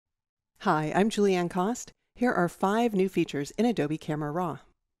Hi, I'm Julieanne Cost. Here are 5 new features in Adobe Camera Raw.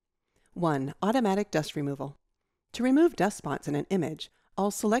 1. Automatic dust removal. To remove dust spots in an image,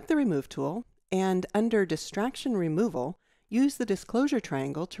 I'll select the Remove tool and under Distraction Removal, use the disclosure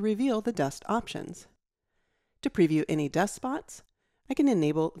triangle to reveal the dust options. To preview any dust spots, I can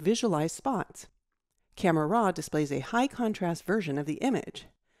enable Visualize Spots. Camera Raw displays a high contrast version of the image,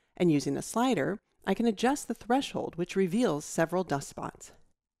 and using a slider, I can adjust the threshold which reveals several dust spots.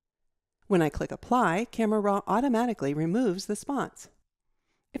 When I click Apply, Camera Raw automatically removes the spots.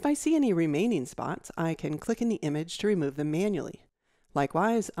 If I see any remaining spots, I can click in the image to remove them manually.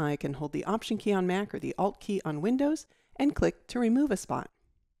 Likewise, I can hold the Option key on Mac or the Alt key on Windows and click to remove a spot.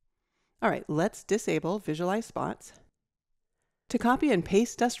 Alright, let's disable Visualize Spots. To copy and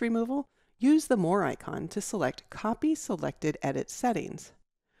paste dust removal, use the More icon to select Copy Selected Edit Settings.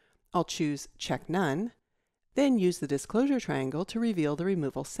 I'll choose Check None, then use the disclosure triangle to reveal the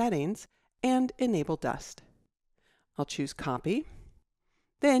removal settings and enable dust. I'll choose Copy.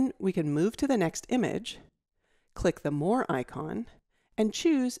 Then we can move to the next image, click the More icon, and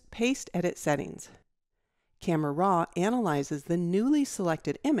choose Paste Edit Settings. Camera Raw analyzes the newly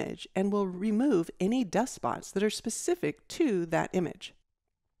selected image and will remove any dust spots that are specific to that image.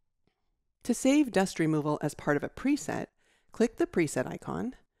 To save dust removal as part of a preset, click the preset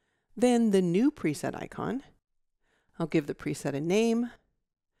icon, then the new preset icon. I'll give the preset a name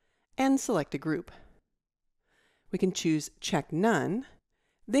and select a group. We can choose Check None,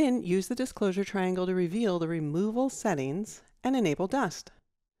 then use the disclosure triangle to reveal the removal settings and enable dust.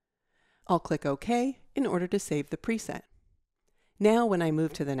 I'll click OK in order to save the preset. Now when I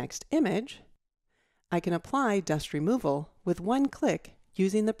move to the next image, I can apply dust removal with one click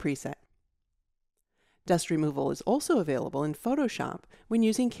using the preset. Dust removal is also available in Photoshop when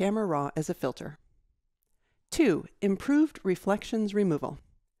using Camera Raw as a filter. 2. Improved reflections removal.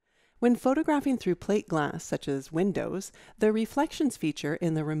 When photographing through plate glass, such as windows, the Reflections feature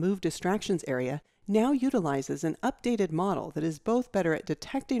in the Remove Distractions area now utilizes an updated model that is both better at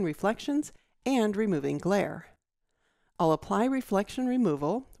detecting reflections and removing glare. I'll apply reflection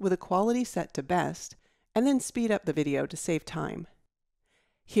removal with a quality set to best, and then speed up the video to save time.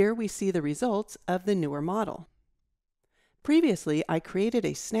 Here we see the results of the newer model. Previously, I created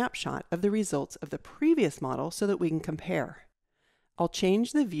a snapshot of the results of the previous model so that we can compare. I'll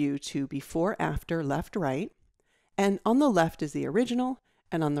change the view to Before After Left Right, and on the left is the original,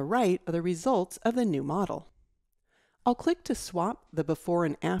 and on the right are the results of the new model. I'll click to swap the before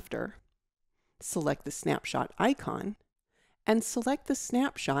and after, select the snapshot icon, and select the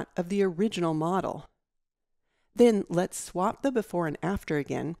snapshot of the original model. Then let's swap the before and after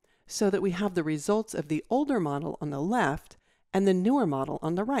again so that we have the results of the older model on the left and the newer model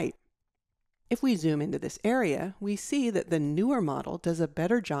on the right. If we zoom into this area, we see that the newer model does a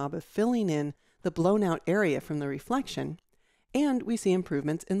better job of filling in the blown out area from the reflection, and we see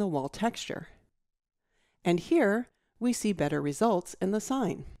improvements in the wall texture. And here we see better results in the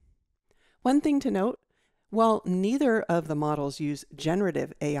sign. One thing to note, while neither of the models use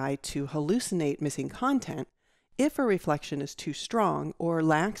generative AI to hallucinate missing content, if a reflection is too strong or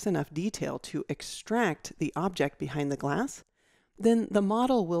lacks enough detail to extract the object behind the glass, then the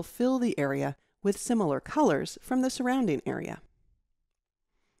model will fill the area with similar colors from the surrounding area.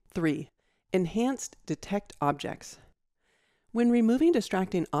 3. Enhanced Detect Objects. When removing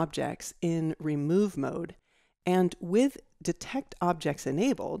distracting objects in Remove mode, and with Detect Objects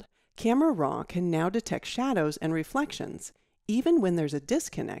enabled, Camera Raw can now detect shadows and reflections, even when there's a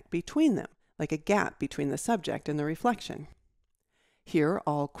disconnect between them, like a gap between the subject and the reflection. Here,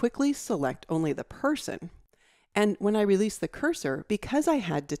 I'll quickly select only the person, and when I release the cursor, because I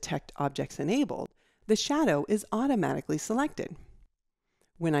had Detect Objects enabled, the shadow is automatically selected.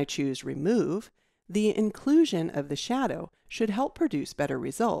 When I choose Remove, the inclusion of the shadow should help produce better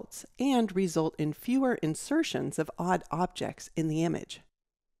results and result in fewer insertions of odd objects in the image.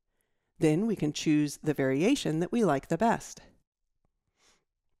 Then we can choose the variation that we like the best.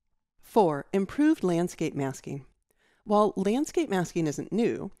 4. Improved landscape masking. While landscape masking isn't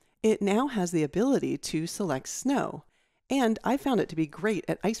new, it now has the ability to select snow, and I found it to be great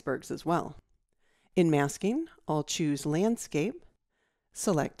at icebergs as well. In masking, I'll choose Landscape,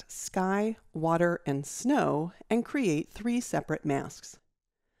 select Sky, Water, and Snow, and create 3 separate masks.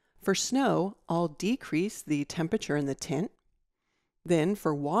 For snow, I'll decrease the temperature and the tint. Then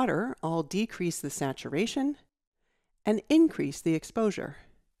for water, I'll decrease the saturation and increase the exposure.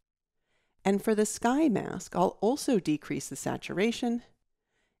 And for the sky mask, I'll also decrease the saturation,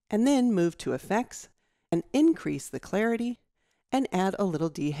 and then move to Effects and increase the clarity and add a little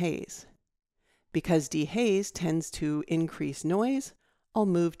dehaze. Because dehaze tends to increase noise, I'll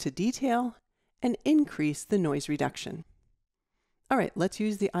move to Detail and increase the noise reduction. All right, let's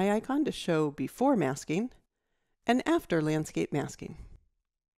use the eye icon to show before masking and after landscape masking.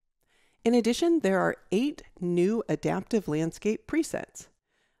 In addition, there are 8 new adaptive landscape presets.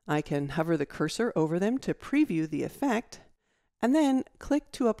 I can hover the cursor over them to preview the effect, and then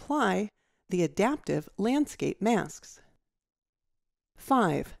click to apply the adaptive landscape masks.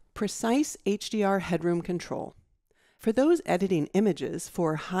 5. Precise HDR headroom control. For those editing images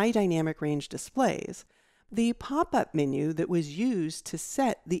for high dynamic range displays, the pop-up menu that was used to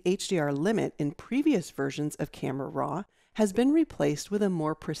set the HDR limit in previous versions of Camera Raw has been replaced with a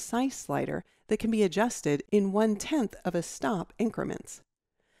more precise slider that can be adjusted in 1/10 of a stop increments.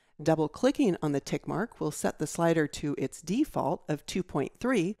 Double-clicking on the tick mark will set the slider to its default of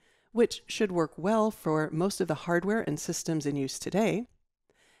 2.3, which should work well for most of the hardware and systems in use today.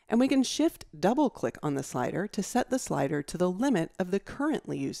 And we can shift double-click on the slider to set the slider to the limit of the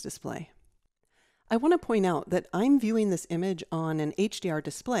currently used display. I want to point out that I'm viewing this image on an HDR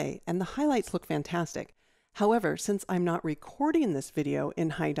display and the highlights look fantastic. However, since I'm not recording this video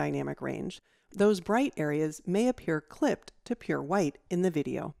in high dynamic range, those bright areas may appear clipped to pure white in the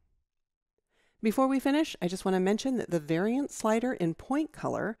video. Before we finish, I just want to mention that the variant slider in point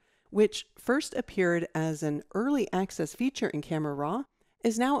color, which first appeared as an early access feature in Camera Raw,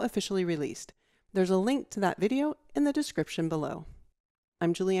 is now officially released. There's a link to that video in the description below.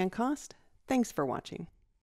 I'm Julieanne. Thanks for watching.